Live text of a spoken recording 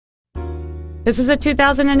This is a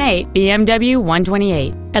 2008 BMW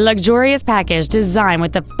 128, a luxurious package designed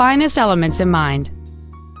with the finest elements in mind.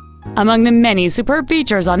 Among the many superb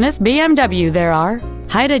features on this BMW there are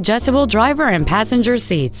height-adjustable driver and passenger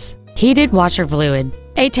seats, heated washer fluid,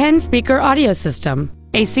 a 10-speaker audio system,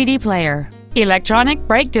 a CD player, electronic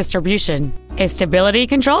brake distribution, a stability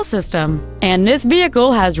control system, and this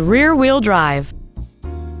vehicle has rear-wheel drive.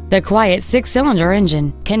 The quiet 6-cylinder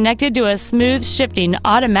engine, connected to a smooth shifting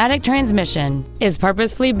automatic transmission, is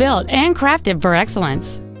purposefully built and crafted for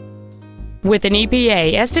excellence. With an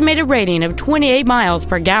EPA estimated rating of 28 miles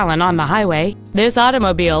per gallon on the highway, this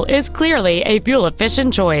automobile is clearly a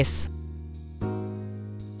fuel-efficient choice.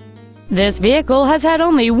 This vehicle has had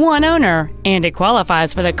only one owner, and it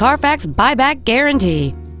qualifies for the Carfax buyback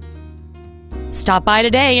guarantee. Stop by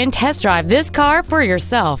today and test drive this car for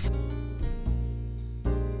yourself.